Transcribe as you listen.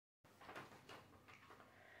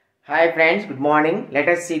Hi friends, good morning. Let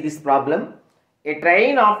us see this problem. A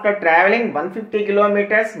train after travelling 150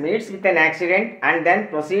 kilometers meets with an accident and then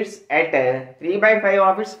proceeds at 3 by 5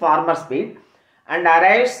 of its former speed and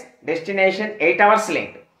arrives destination 8 hours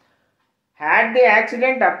late. Had the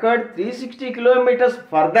accident occurred 360 kilometers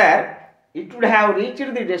further, it would have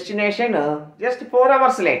reached the destination just 4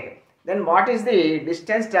 hours late. Then what is the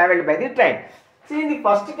distance travelled by the train? See, in the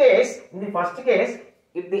first case,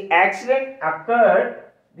 if the accident occurred,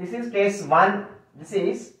 this is case 1. This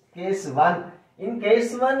is case 1. In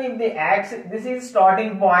case 1, if the this is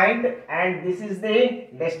starting point and this is the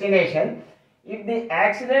destination. If the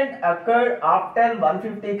accident occurred after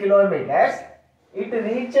 150 kilometers, it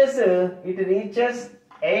reaches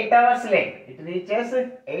 8 hours late. It reaches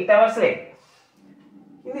 8 hours late.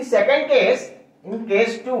 In the second case, in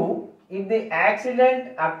case 2, if the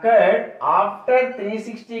accident occurred after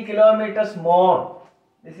 360 kilometers more,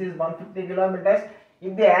 this is 150 kilometers.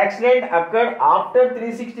 If the accident occurred after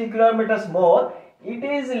 360 kilometers more, it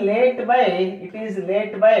is late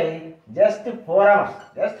by just 4 hours.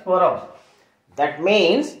 Just 4 hours. That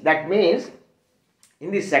means in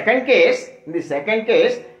the second case,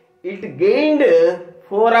 it gained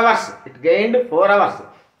 4 hours. It gained 4 hours.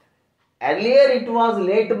 Earlier it was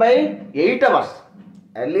late by 8 hours.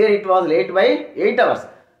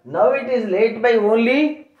 Now it is late by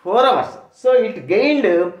only 4 hours. So it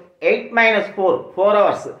gained 8 minus 4, 4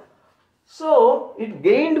 hours. So it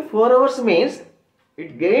gained 4 hours means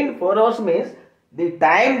the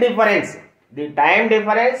time difference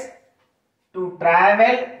to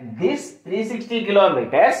travel this 360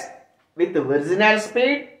 kilometers with original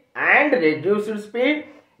speed and reduced speed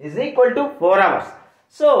is equal to 4 hours.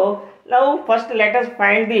 So now first let us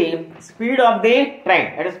find the speed of the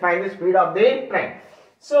train.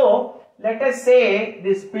 So let us say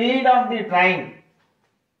the speed of the train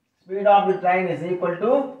is equal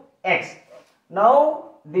to x.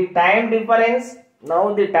 Now the time difference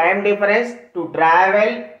to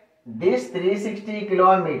travel this 360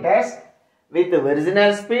 kilometers with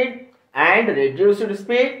original speed and reduced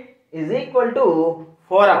speed is equal to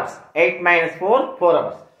 4 hours. 8 minus 4, 4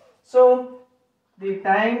 hours. So the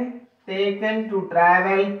time taken to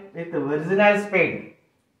travel with original speed,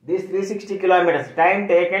 this 360 kilometers, time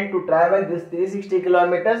taken to travel this 360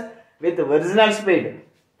 kilometers with original speed,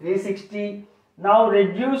 360, now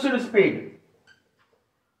reduced speed,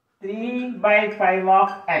 3 by 5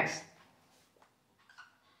 of x,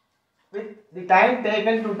 with the time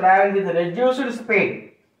taken to travel with reduced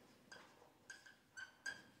speed,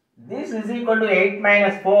 this is equal to 8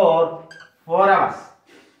 minus 4, 4 hours.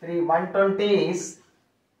 120 is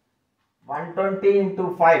 120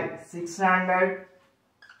 into 5, 600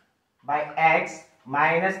 by x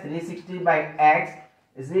minus 360 by x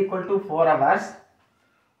is equal to 4 hours.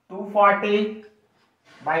 240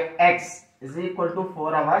 by x is equal to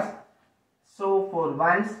 4 hours. So for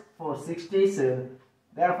ones, for 60s,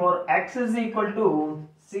 therefore x is equal to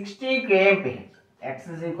 60 kmph. X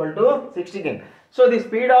is equal to 60 kmph. So the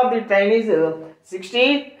speed of the train is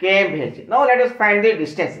 60 kmph. Now let us find the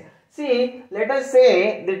distance. See, let us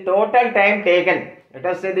say the total time taken. To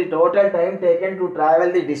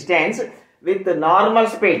travel the distance with the normal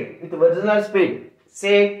speed, with original speed,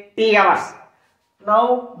 say t hours.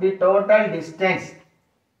 Now the total distance,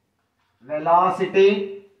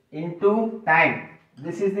 velocity into time.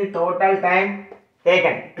 This is the total time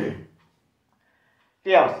taken.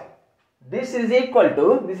 T hours. This is equal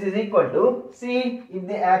to, see, if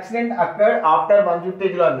the accident occurred after 150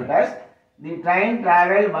 kilometers, the train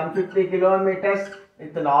traveled 150 kilometers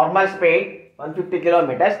with the normal speed, 150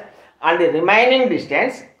 kilometers, and the remaining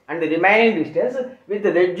distance with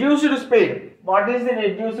the reduced speed. What is the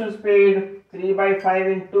reduced speed? 3 by 5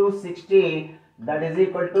 into 60, that is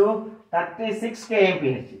equal to 36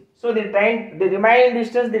 kmph. So the remaining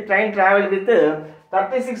distance the train traveled with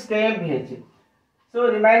 36 kmph.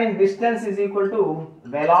 So remaining distance is equal to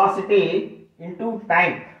velocity into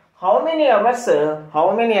time. How many hours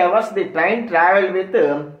the train traveled with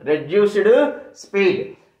reduced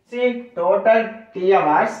speed? See, total t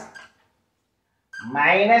hours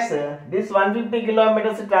minus this 150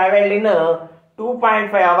 kilometers traveled in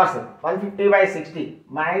 2.5 hours, 150 by 60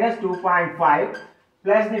 minus 2.5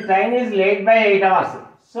 plus the train is late by 8 hours.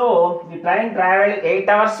 So the train traveled 8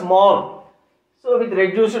 hours more. So with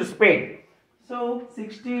reduced speed. So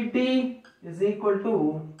 60t is equal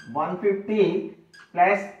to 150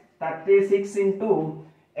 plus 36 into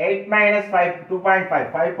 8 minus 5,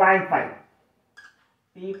 2.5, 5.5.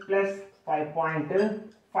 T plus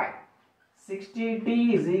 5.5.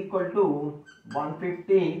 60t is equal to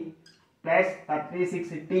 150 plus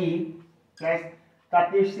 36t plus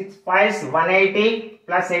 36 5s 180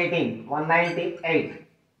 plus 18 198.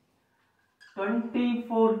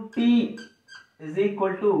 24t is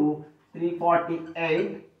equal to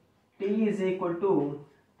 348. T is equal to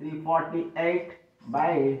 348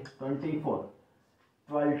 by 24.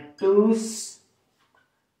 12 2s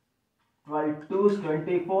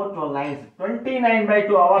 24, 12 9s, 29 by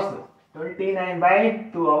 2 hours. 29 by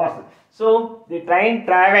 2 hours. So the train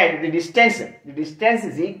traveled, the distance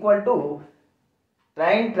is equal to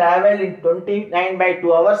train traveled in 29 by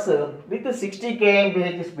 2 hours with 60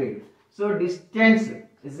 km/h speed. So distance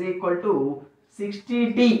is equal to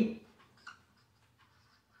 60t.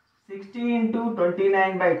 60 into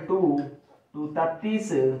 29 by 2 to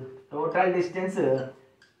 30s, total distance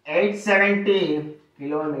 870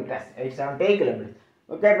 kilometers. 870 kilometers.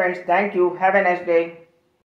 Okay friends, thank you. Have a nice day.